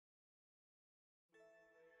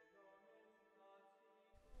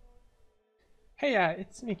Hey,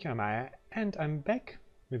 it's me, Amae, and I'm back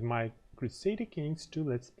with my Crusader Kings 2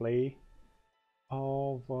 Let's Play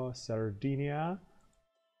of Sardinia,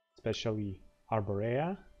 especially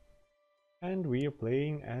Arborea, and we are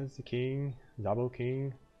playing as the king, double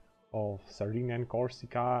king of Sardinia and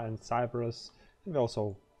Corsica and Cyprus, and we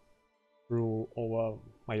also rule over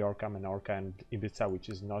Mallorca, Menorca and Ibiza, which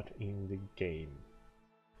is not in the game.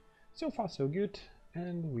 So far so good,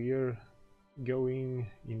 and we're going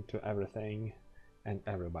into everything and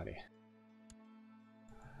everybody.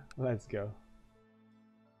 Let's go.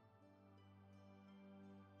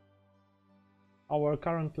 Our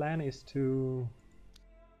current plan is to...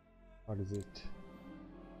 what is it?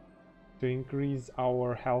 To increase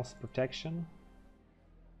our health protection.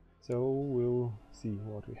 So we'll see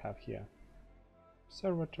what we have here.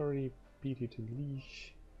 Observatory, PT to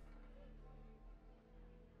leash.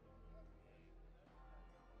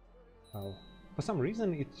 Oh. For some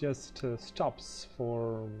reason it just stops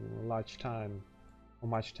for large time or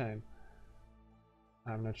much time.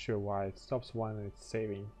 I'm not sure why it stops when it's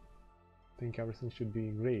saving. I think everything should be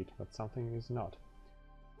great, but something is not,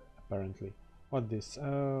 apparently. What this?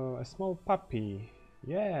 A small puppy.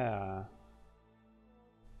 Yeah.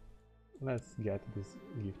 Let's get this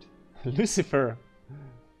gift. Lucifer.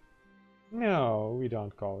 No, we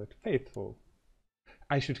don't call it Faithful.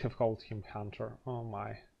 I should have called him Hunter. Oh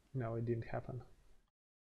my. No, it didn't happen.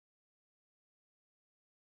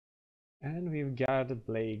 And we've got a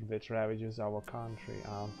plague that ravages our country,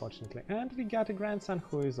 unfortunately. And we got a grandson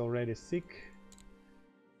who is already sick.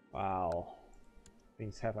 Wow.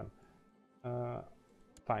 Things happen.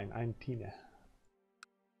 Fine, I'm Tina.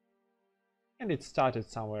 And it started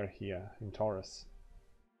somewhere here in Taurus.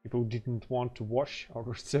 People didn't want to wash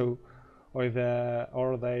or so, or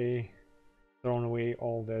they thrown away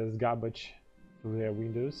all this garbage through their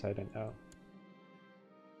windows, I don't know.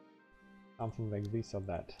 Something like this or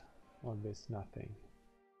that. Or this, nothing.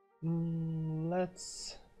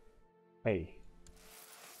 Let's pay.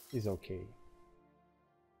 He's okay.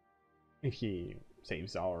 If he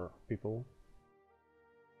saves our people.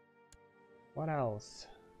 What else?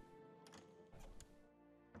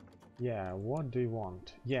 Yeah, what do you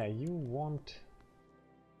want? Yeah, you want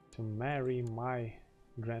to marry my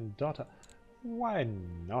granddaughter. Why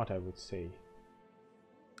not, I would say.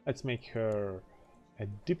 Let's make her a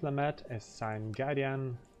diplomat, a sign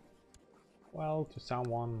guardian. Well, to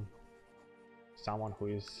someone who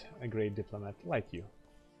is a great diplomat, like you.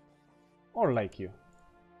 Or like you.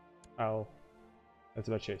 Well, that's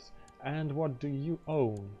about choice. And what do you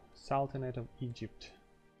own? Sultanate of Egypt.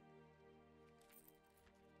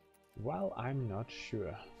 Well, I'm not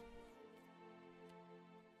sure.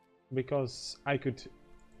 Because I could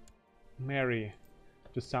marry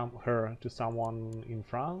her to someone in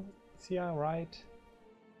France, yeah, right?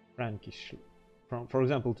 Frankish, for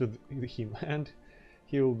example, to him, and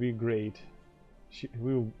he will be great.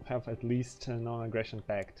 We will have at least a non-aggression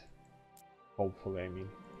pact. Hopefully, I mean.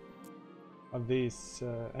 Of this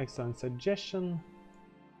excellent suggestion.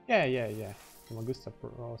 Yeah. From Augusta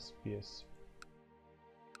Prospius.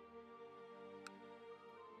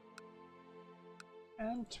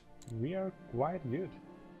 And we are quite good.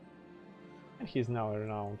 And he's now a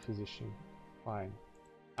renowned physician. Fine.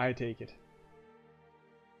 I take it.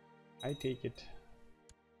 I take it.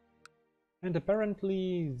 And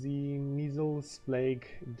apparently the measles plague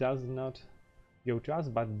does not go to us,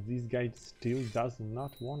 but this guy still does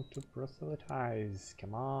not want to proselytize.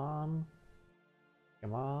 Come on.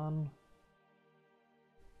 Come on.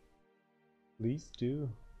 Please do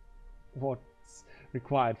what's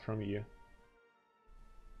required from you.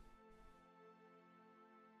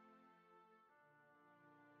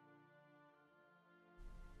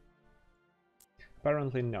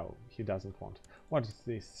 Apparently no, he doesn't want. What is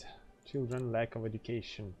this? Children lack of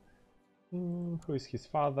education. Who is his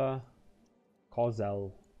father?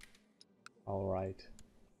 Kozel. Alright.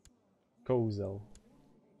 Kozel.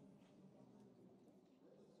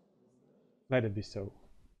 Let it be so.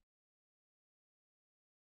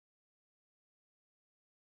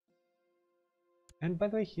 And by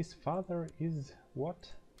the way, his father is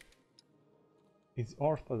what? Is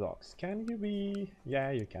Orthodox. Can you be?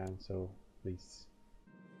 Yeah, you can, so please.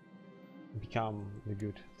 Become the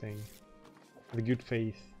good thing. The good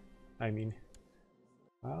faith, I mean.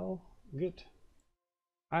 Well, good.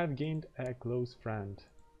 I've gained a close friend.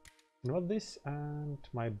 Not this, and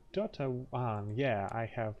my daughter. Yeah, I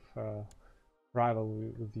have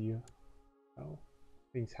rivalry with you. Well,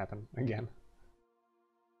 things happen again.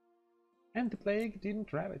 And the plague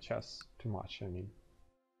didn't ravage us too much, I mean.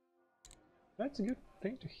 That's a good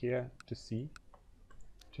thing to hear, to see,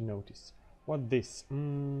 to notice. What this?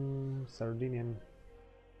 Sardinian.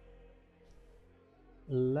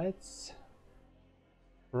 Let's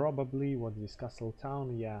probably, what this castle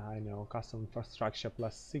town? Yeah, I know, castle infrastructure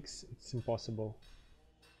 +6, it's impossible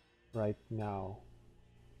right now.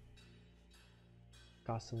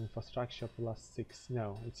 Castle infrastructure +6,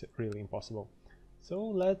 no, it's really impossible. So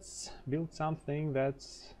let's build something that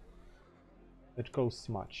costs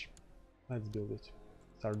much. Let's build it.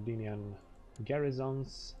 Sardinian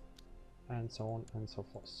garrisons and so on and so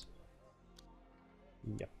forth.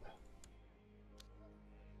 Yep.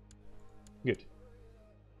 Good.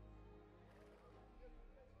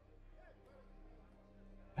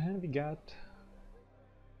 And we got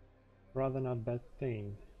rather not bad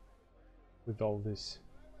thing with all this.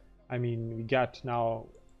 I mean, we got now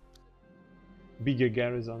bigger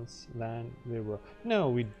garrisons than they were. No,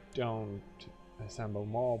 we don't assemble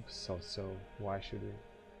mobs, so why should we?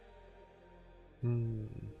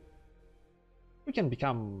 We can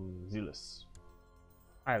become zealous.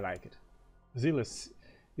 I like it. Zealous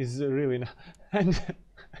is really not. And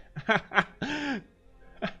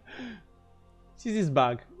see this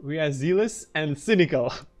bug. We are zealous and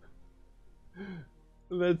cynical.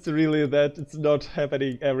 That's really that. It's not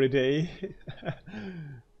happening every day.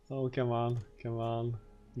 Oh, come on,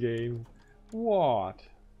 game. What?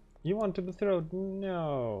 You want to be thrown?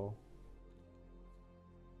 No.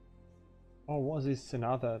 Or was this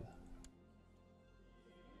another?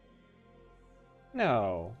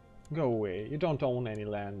 No. Go away. You don't own any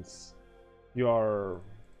lands. You're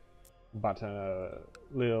but a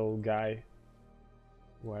little guy.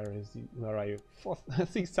 Where is he? Where are you?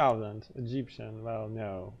 6,000 Egyptian. Well,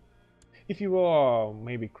 no. If you were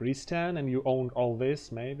maybe Christian and you owned all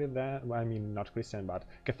this, maybe that, well, I mean not Christian but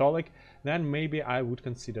Catholic, then maybe I would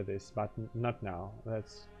consider this, but not now.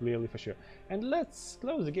 That's clearly for sure. And let's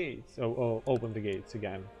close the gates. Oh, open the gates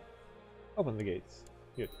again. Open the gates.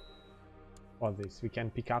 Good. What's this? We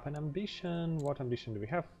can pick up an ambition. What ambition do we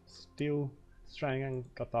have? Still strengthen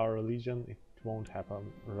Qatar religion. It won't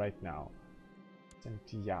happen right now.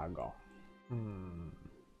 Santiago.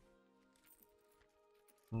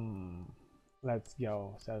 Let's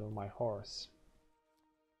go saddle my horse.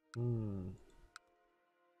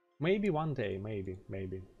 Maybe one day,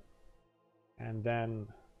 maybe. And then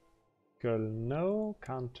no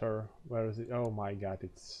counter. Where is it? Oh my god,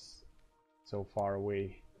 it's so far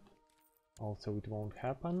away. Also, it won't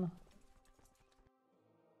happen.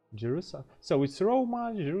 Jerusalem. So it's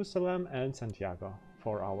Roma, Jerusalem, and Santiago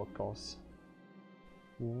for our cause.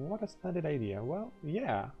 What a splendid idea. Well,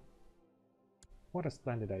 yeah. What a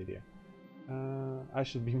splendid idea. I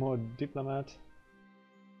should be more diplomat.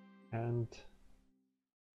 And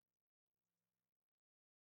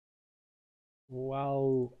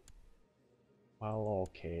well,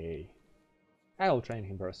 okay. I'll train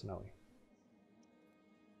him personally.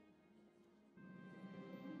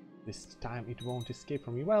 This time it won't escape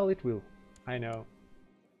from me. Well, it will. I know.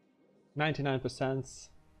 99%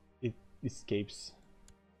 it escapes.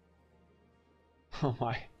 Oh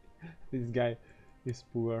my, this guy is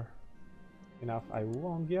poor enough. I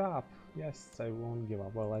won't give up. Yes, I won't give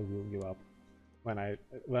up. Well, I will give up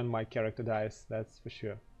when my character dies, that's for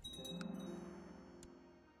sure.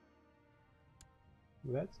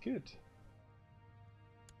 That's good.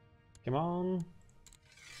 Come on.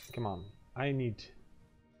 Come on. I need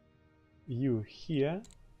you here,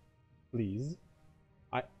 please.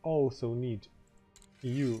 I also need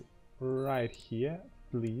you right here,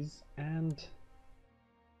 please. And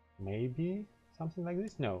maybe something like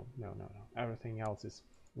this? No. Everything else is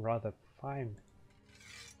rather fine.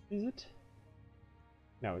 Is it?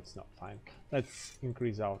 No, it's not fine. Let's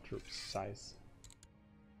increase our troops size.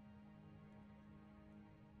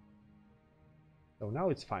 So now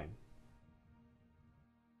it's fine.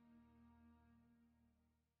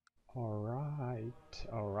 Alright.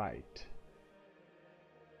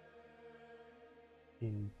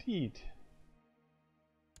 Indeed.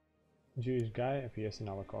 Jewish guy appears in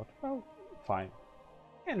our court. Well, fine.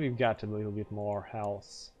 And we've got a little bit more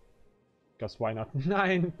health. Because why not?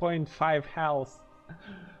 9.5 health.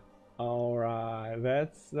 Alright,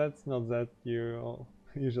 that's not that you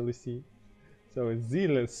usually see. So it's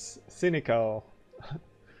zealous, cynical,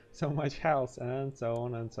 so much health, and so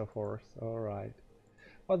on and so forth. Alright.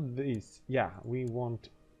 What this? Yeah, we want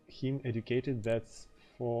him educated, that's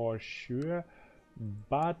for sure.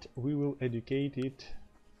 But we will educate it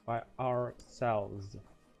by ourselves.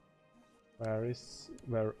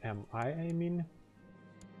 Where am I mean?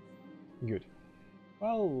 Good.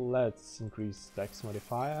 Well, let's increase tax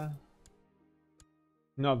modifier.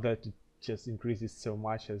 Not that it just increases so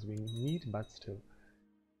much as we need, but still.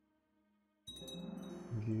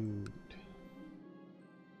 Good.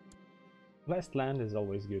 Less land is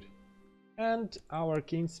always good. And our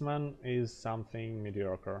kinsman is something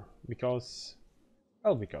mediocre, because...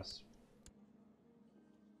 well, because.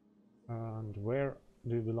 And where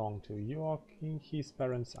do you belong to? Your king, his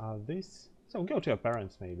parents are this? So go to your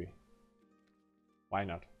parents, maybe. Why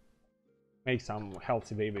not? Make some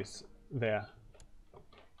healthy babies there.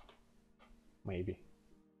 Maybe.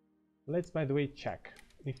 Let's, by the way, check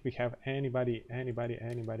if we have anybody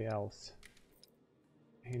else.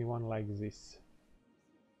 Anyone like this?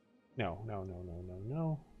 No.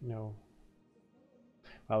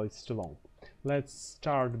 Well, it's too long. Let's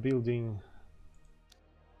start building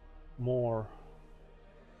more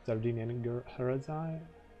Sardinian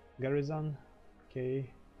garrison,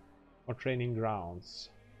 okay, or training grounds.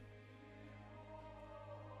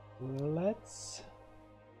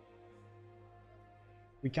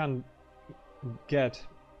 We can get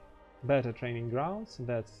better training grounds,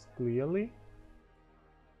 that's clearly.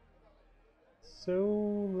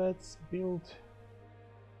 So let's build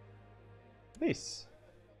this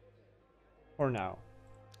for now.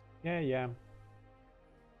 Yeah.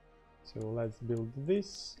 So let's build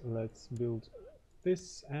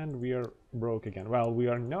this, and we are broke again. Well, we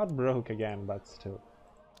are not broke again, but still.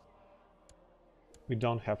 We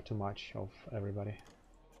don't have too much of everybody.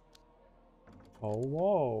 Oh,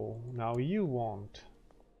 whoa, now you want.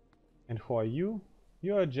 And who are you?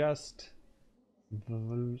 You are just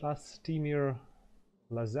Vlastimir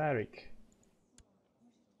Lazarik.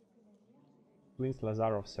 Prince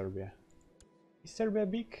Lazar of Serbia. Is Serbia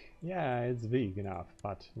big? Yeah, it's big enough,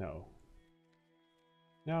 but no.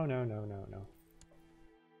 No.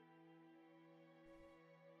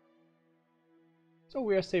 So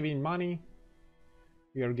we are saving money.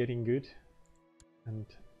 We are getting good. And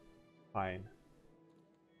fine.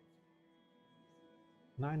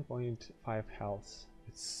 9.5 health.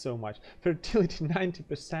 It's so much. Fertility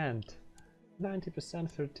 90%.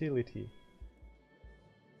 90% fertility.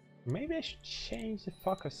 Maybe I should change the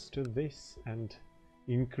focus to this and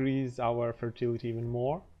increase our fertility even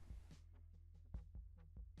more.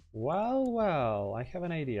 Well, I have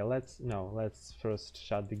an idea. Let's first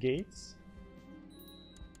shut the gates.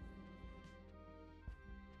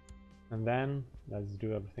 And then let's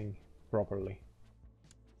do everything properly.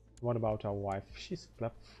 What about our wife? She's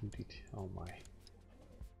club-footed. Oh my.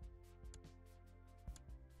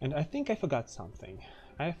 And I think I forgot something.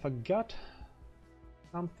 I forgot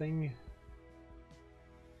something.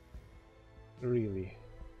 Really.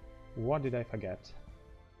 What did I forget?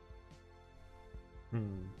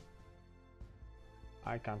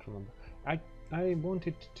 I can't remember. I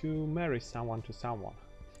wanted to marry someone to someone,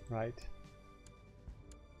 right?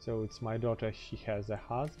 So it's my daughter, she has a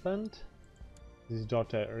husband. This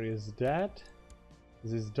daughter is dead.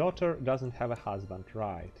 This daughter doesn't have a husband,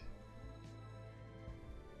 right?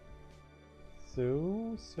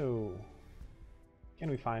 So can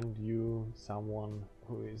we find you someone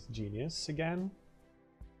who is genius again?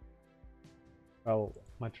 Well,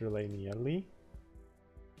 matrilineally.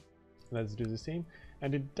 Let's do the same.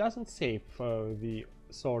 And it doesn't save the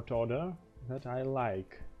sort order that I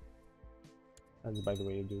like. Let's, by the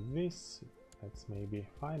way, do this. That's maybe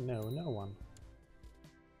fine. No one.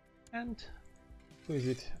 And who is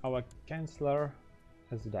it? Our Chancellor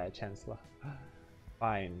has died. Chancellor.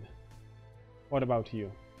 Fine. What about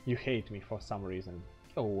you? You hate me for some reason.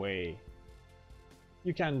 Go away.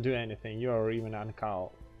 You can't do anything. You're even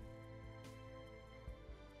uncal.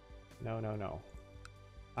 No.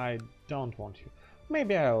 I don't want you.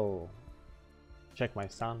 Maybe I'll check my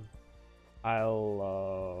son.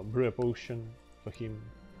 I'll brew a potion for him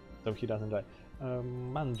so he doesn't die.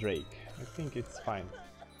 Mandrake. I think it's fine.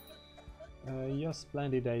 Your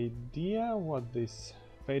splendid idea. What this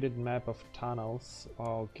faded map of tunnels?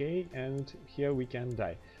 Okay, and here we can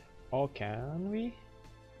die. Or can we?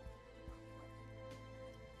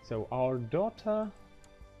 So our daughter.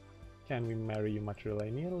 Can we marry you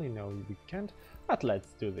matrilineally? No, we can't. But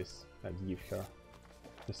let's do this. Let's give her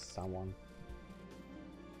to someone.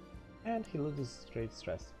 And he loses trade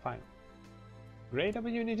stress. Fine. Great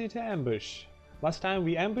opportunity to ambush. Last time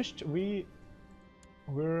we ambushed, we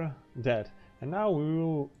were dead. And now we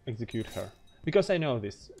will execute her. Because I know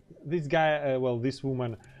this. This guy, well, this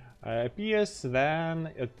woman appears,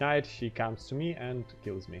 then at night she comes to me and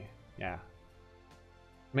kills me. Yeah.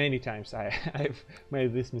 Many times I've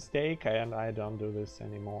made this mistake and I don't do this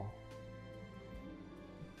anymore.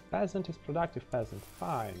 Peasant is productive peasant.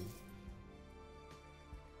 Fine.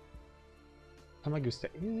 Famagusta,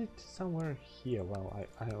 is it somewhere here? Well,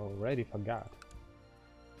 I already forgot.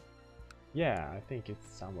 Yeah, I think it's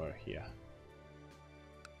somewhere here.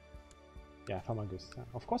 Yeah, Famagusta.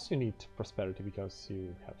 Of course you need prosperity because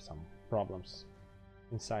you have some problems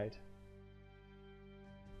inside.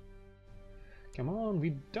 Come on,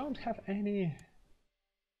 we don't have any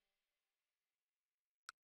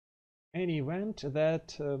event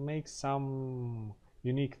that makes some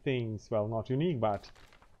unique things. Well, not unique, but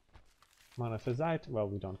monophysite. Well,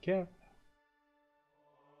 we don't care.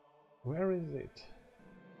 Where is it?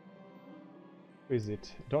 Who is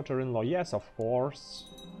it? Daughter-in-law? Yes, of course.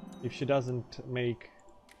 If she doesn't make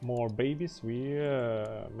more babies,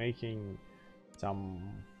 we're making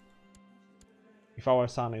some... If our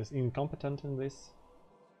son is incompetent in this.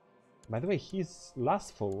 By the way, he's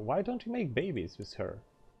lustful. Why don't you make babies with her?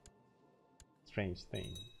 Strange thing.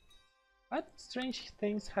 But strange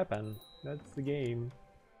things happen. That's the game.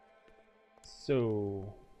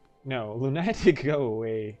 So... No, lunatic, go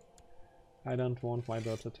away. I don't want my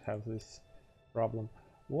daughter to have this problem.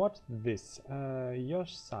 What this? Your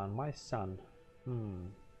son, my son.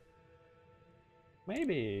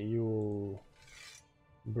 Maybe you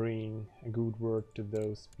bring a good word to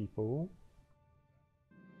those people.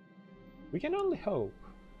 We can only hope.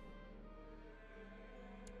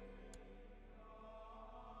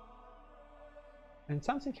 And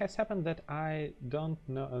something has happened that I don't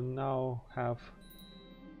know, now have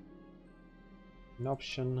an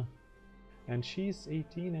option. And she's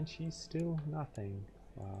 18 and she's still nothing.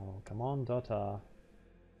 Wow, come on, daughter.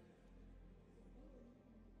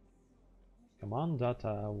 Come on,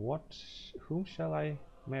 daughter. Whom shall I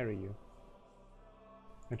marry you?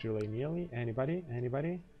 Not really nearly. Anybody?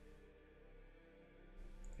 Anybody?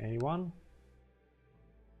 Anyone?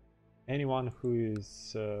 Anyone who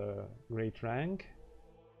is great rank?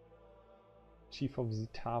 Chief of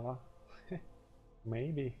Zitava?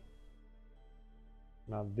 Maybe.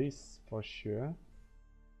 Not this for sure.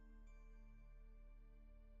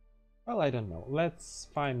 Well, I don't know. Let's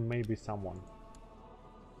find maybe someone.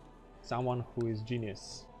 Someone who is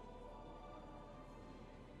genius.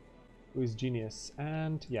 Who is genius.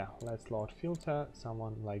 And yeah, let's Lord filter.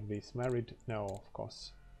 Someone like this. Married? No, of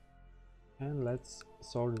course. And let's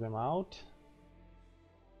sort them out.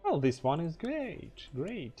 Well, this one is great.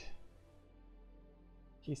 Great.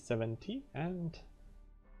 He's 70 and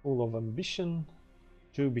full of ambition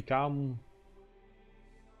to become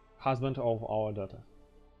husband of our daughter.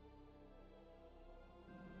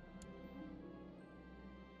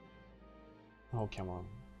 Oh, come on.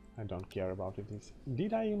 I don't care about it.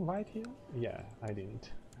 Did I invite you? Yeah, I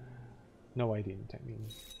didn't. No, I didn't, I mean.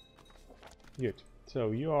 Good.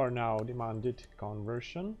 So you are now demanded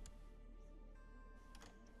conversion.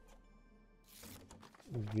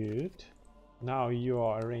 Good. Now you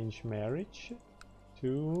are arranged marriage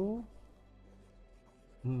to...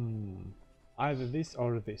 either this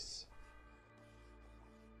or this.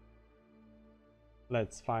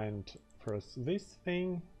 Let's find first this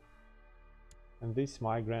thing. And this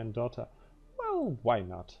my granddaughter. Well, why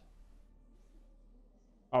not?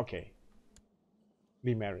 Okay.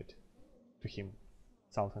 Be married to him,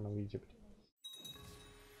 Sultan of Egypt.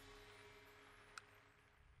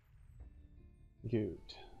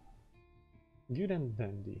 Good. Good and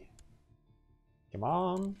dandy. Come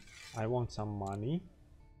on. I want some money.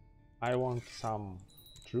 I want some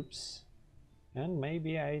troops. And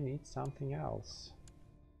maybe I need something else.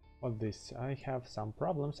 What this? I have some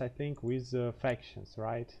problems, I think, with factions,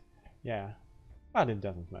 right? Yeah. But it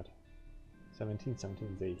doesn't matter. 17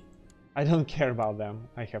 they. I don't care about them.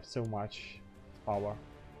 I have so much power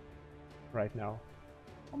right now.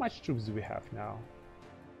 How much troops do we have now?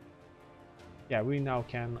 Yeah, we now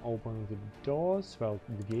can open the doors, well,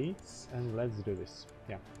 the gates, and let's do this.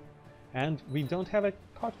 Yeah. And we don't have a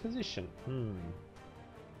court physician.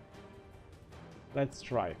 Let's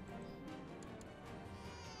try.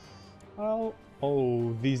 Well,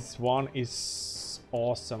 oh, this one is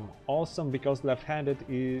awesome. Awesome because left-handed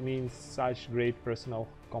means such great personal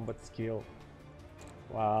combat skill.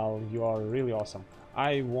 Well, you are really awesome.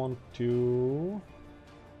 I want to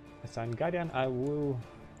assign guardian. I will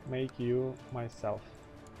make you myself.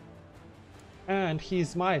 And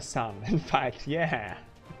he's my son, in fact, yeah.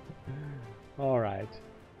 Alright.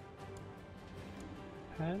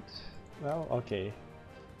 And, well, okay.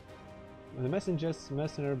 The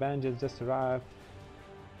mercenary band just arrived.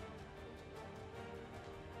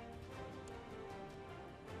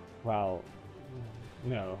 Well,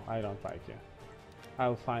 no, I don't like you.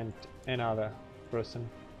 I'll find another person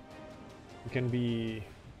who can be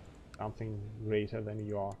something greater than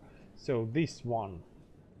you are. So this one,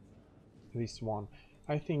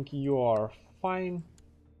 I think you are fine.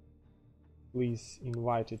 Please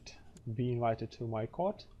be invited to my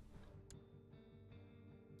court.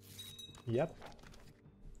 Yep.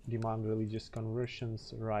 demand religious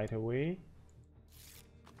conversions right away.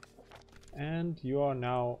 And you are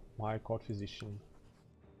now my court physician.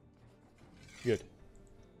 Good.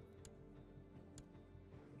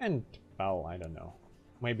 And, well, I don't know.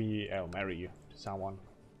 Maybe I'll marry you to someone.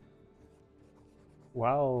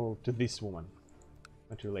 Well, to this woman.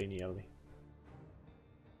 Not to Lanielli.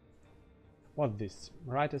 What this?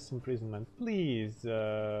 Writer's imprisonment, please.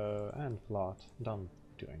 And plot. Don't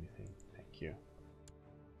do anything. Thank you.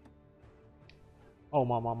 Oh,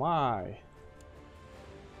 my.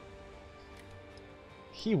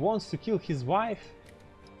 He wants to kill his wife?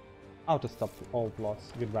 Auto stop all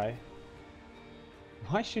plots. Goodbye.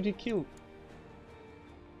 Why should he kill?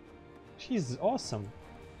 She's awesome.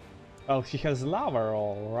 Well, she has lover,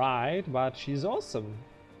 alright, but she's awesome.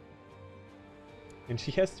 And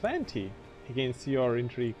she has 20 against your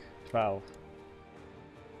intrigue 12.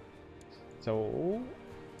 So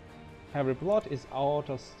every plot is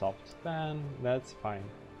auto-stopped, then that's fine.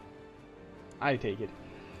 I take it.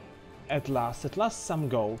 At last some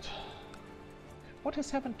gold. What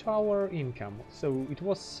has happened to our income? So it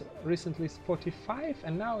was recently 45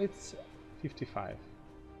 and now it's 55.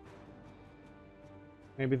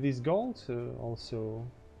 Maybe this gold also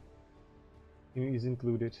is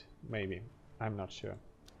included. Maybe. I'm not sure.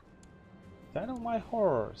 Saddle my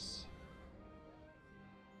horse.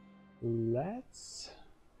 Let's...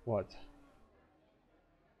 what?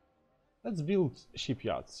 Let's build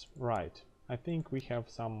shipyards. Right. I think we have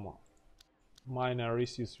some minor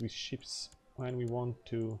issues with ships when we want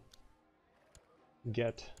to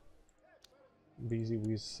get busy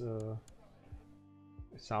with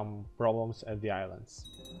some problems at the islands.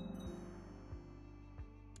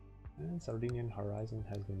 And Sardinian horizon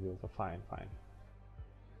has been built. Oh, fine.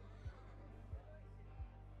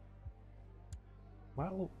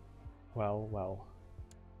 Well.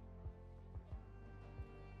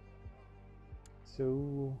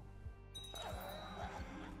 So...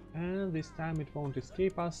 and this time it won't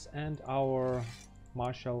escape us, and our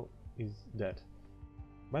marshal is dead.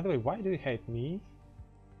 By the way, why do you hate me?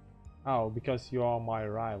 Oh, because you are my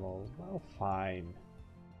rival. Well, fine.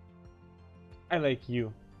 I like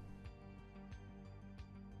you.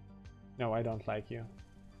 No, I don't like you.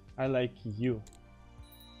 I like you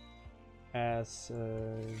as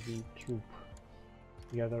the troop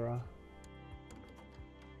gatherer.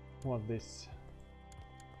 What this?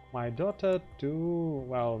 My daughter too?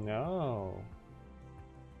 Well, no.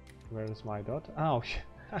 Where's my daughter? Oh,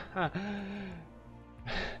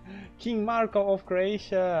 King Marco of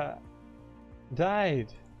Croatia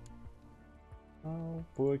died. Oh,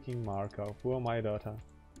 poor King Marco, poor my daughter.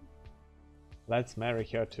 Let's marry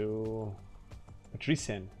her to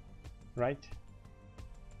Patrician, right?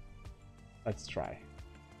 Let's try.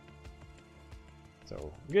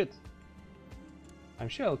 So, good. I'm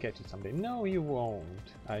sure I'll catch it someday. No, you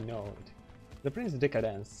won't. I know it. The Prince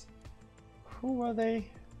Decadence. Who were they?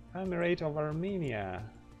 Emirate of Armenia.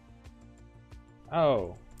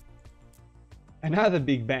 Oh. Another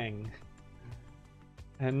Big Bang.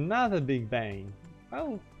 Another Big Bang.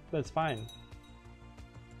 Well, that's fine.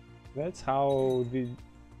 That's how the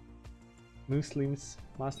Muslims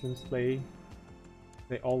play.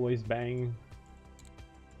 They always bang,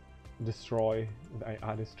 destroy,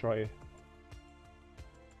 destroy.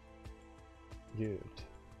 Good.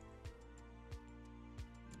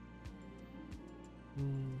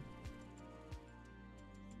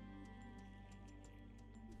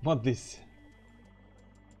 What this?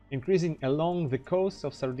 Increasing along the coast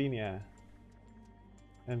of Sardinia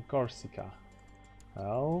and Corsica.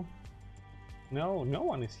 Well, no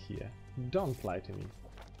one is here. Don't lie to me.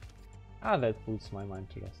 Ah, that puts my mind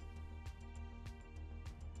to rest.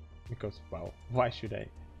 Because, well, why should I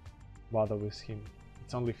bother with him?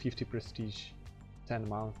 It's only 50 prestige, 10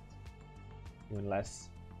 months, even less.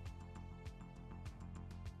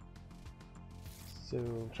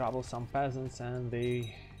 So, troublesome peasants, and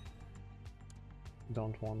they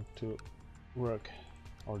don't want to work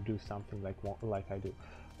or do something like I do.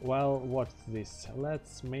 Well, what's this?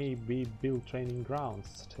 Let's maybe build training grounds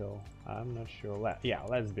still. I'm not sure. Yeah,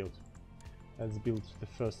 let's build. Let's build the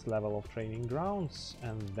first level of training grounds,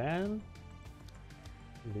 and then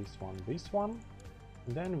this one.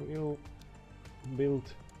 And then we'll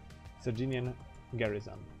build Sardinian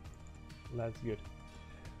garrison. That's good.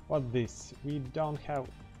 What this? We don't have...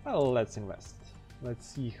 well, let's invest. Let's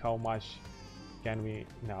see how much can we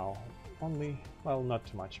now. Only, well, not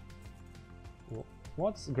too much.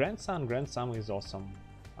 What's grandson? Grandson is awesome.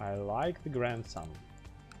 I like the grandson.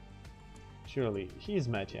 Surely, he's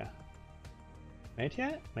Matia.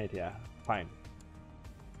 Matia? Fine.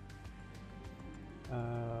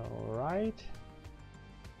 Alright.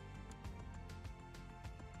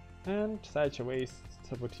 And such a waste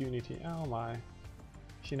opportunity. Oh my.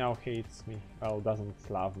 She now hates me. Well,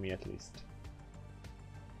 doesn't love me at least.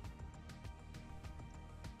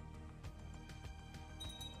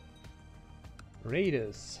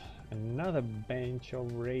 Raiders. Another bench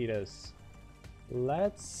of raiders.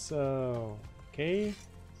 Let's... okay.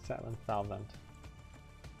 7,000.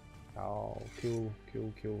 Oh, cool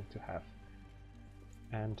to have.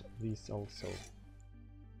 And this also.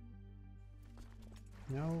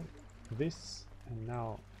 Now this, and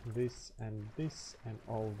now this, and this, and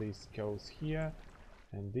all this goes here,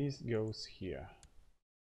 and this goes here.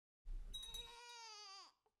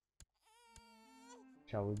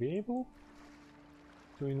 Shall we be able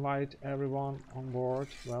to invite everyone on board?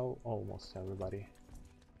 Well, almost everybody.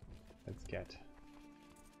 Let's get.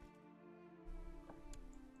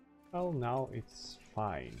 Well, now it's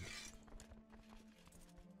fine.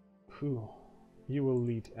 Whew. You will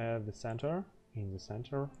lead at the center. In the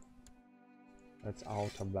center. That's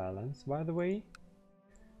out of balance, by the way.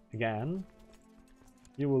 Again,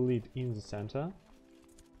 you will lead in the center.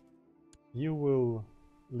 You will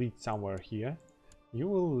lead somewhere here. You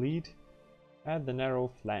will lead at the narrow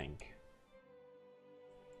flank.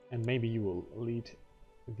 And maybe you will lead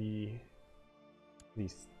these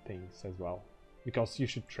things as well. Because you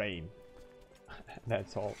should train.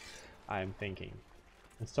 That's all I'm thinking.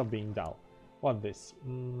 And stop being dull. What this?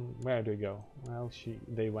 Where do we go? Well,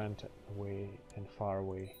 they went away and far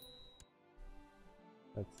away.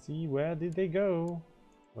 Let's see, where did they go?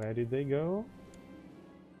 Where did they go?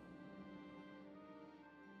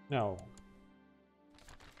 No.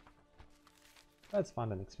 Let's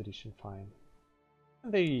fund an expedition, fine.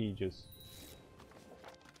 And they just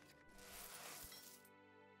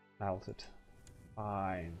melted.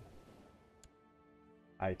 Fine.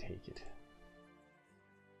 I take it.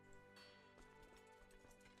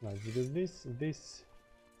 Let's do this,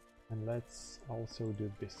 and let's also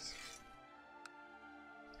do this.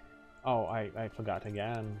 Oh, I forgot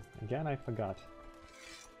again. Again, I forgot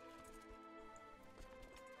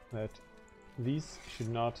that these should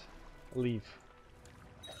not leave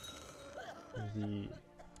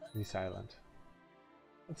this island.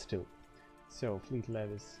 But still. So, fleet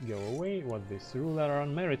levies go away. What this? Ruler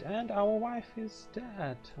on merit, and our wife is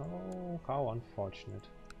dead. Oh, how unfortunate.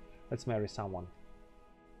 Let's marry someone.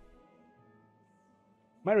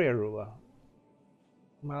 Marry a ruler.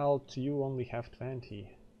 Well, you only have 20.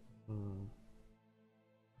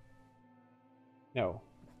 No.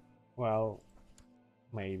 Well,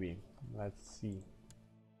 maybe. Let's see.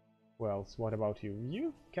 Well, so what about you?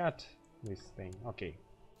 You got this thing. Okay.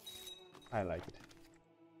 I like it.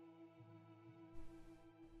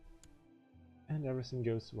 And everything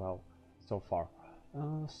goes well so far.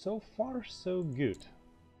 So far, so good.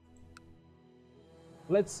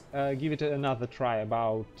 Let's give it another try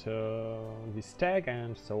about this tag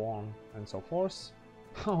and so on and so forth.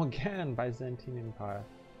 Oh, again, Byzantine Empire.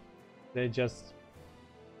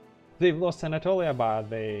 They've lost Anatolia, but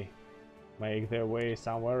they make their way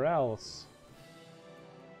somewhere else.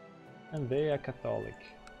 And they are Catholic.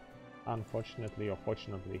 Unfortunately or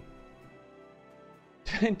fortunately.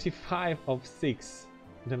 25 of 6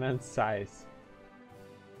 demand size.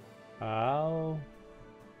 Well...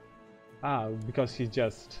 because he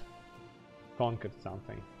just conquered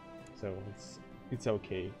something, so it's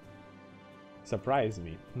okay. Surprise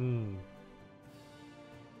me.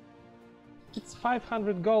 It's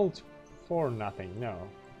 500 gold for nothing. No,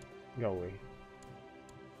 go away.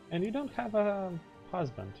 And you don't have a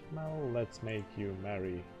husband. Now let's make you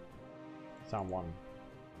marry someone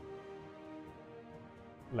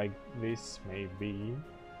like this, maybe.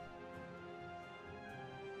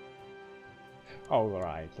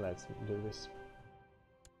 Alright, let's do this.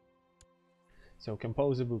 So,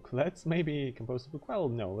 compose a book. Let's maybe compose a book. Well,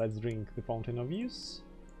 no, let's drink the Fountain of Youth.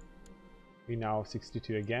 We're now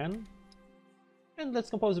 62 again. And let's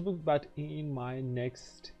compose a book, but in my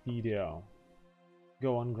next video.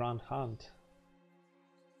 Go on Grand Hunt.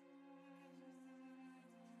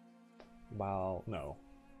 Well, no,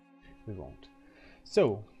 we won't.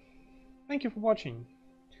 So, thank you for watching.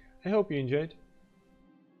 I hope you enjoyed.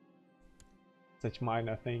 Such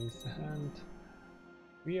minor things, and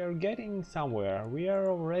we are getting somewhere. We are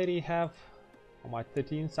already have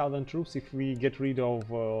 13,000 troops. If we get rid of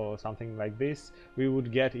something like this, we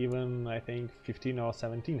would get even, I think, 15 or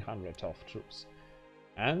 1700 of troops.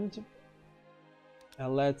 And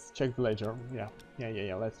let's check the ledger. Yeah.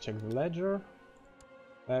 Let's check the ledger.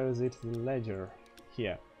 Where is it? The ledger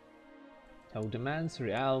here. So demands,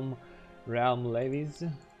 realm levies,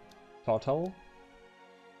 total.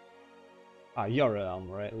 Your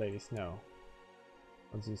realm, right, ladies? No.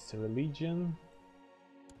 What's this? Religion?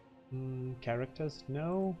 Characters,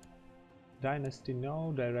 no. Dynasty,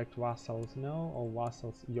 no. Direct vassals, no. All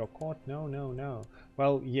vassals, your court, no, no, no.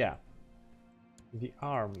 Well, yeah. The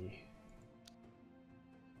army.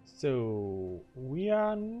 So, we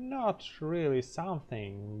are not really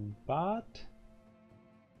something, but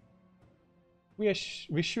we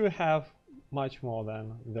should have much more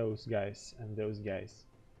than those guys and those guys.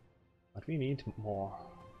 But we need more.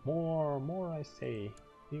 More, I say.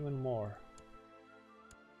 Even more.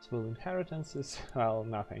 Civil inheritances, well,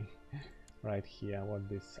 nothing. Right here, what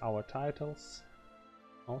this? Our titles.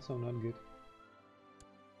 Also not good.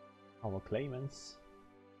 Our claimants.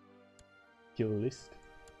 Kill list.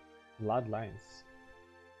 Bloodlines.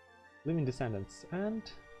 Living descendants. And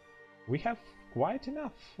we have quite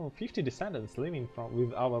enough. 50 descendants living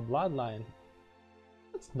with our bloodline.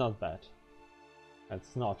 That's not bad.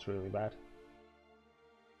 That's not really bad.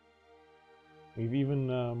 We've even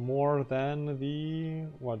more than the...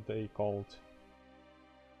 what they called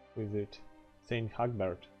with it? Saint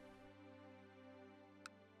Hagbert.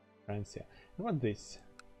 Francia. And what this?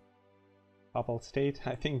 Papal state?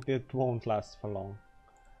 I think that won't last for long.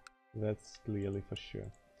 That's clearly for sure.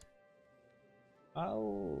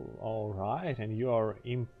 Oh, alright, and you are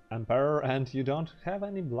emperor and you don't have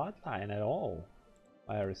any bloodline at all.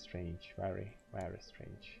 Very strange, very, very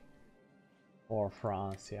strange. For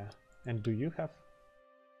Francia. And do you have...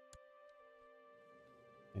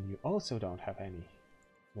 and you also don't have any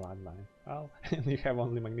bloodline. Well, you have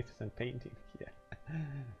only magnificent painting here.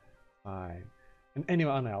 Fine. And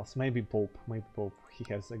anyone else? Maybe Pope. Maybe Pope. He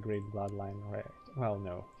has a great bloodline, right? Well,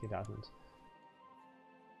 no, he doesn't.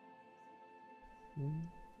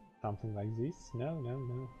 Something like this? No, no,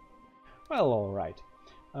 no. Well, alright.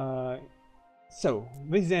 So,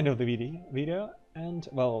 this is the end of the video. And,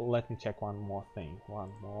 well, let me check one more thing.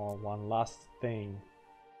 One last thing.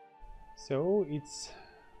 So, it's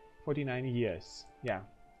 49 years. Yeah,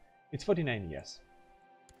 it's 49 years.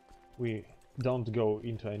 We don't go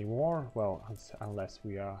into any war, well, unless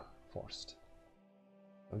we are forced.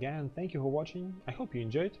 Again, thank you for watching. I hope you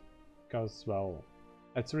enjoyed, because, well,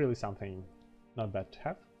 it's really something not bad to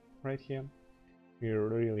have right here. We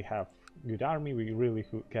really have good army, we really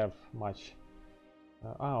have much...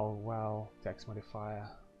 oh, well, tax modifier,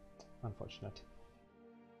 unfortunate.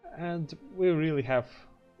 And we really have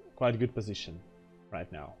quite good position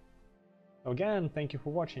right now. Again, thank you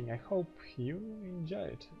for watching, I hope you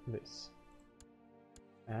enjoyed this.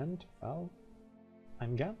 And, well,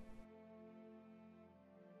 I'm gone.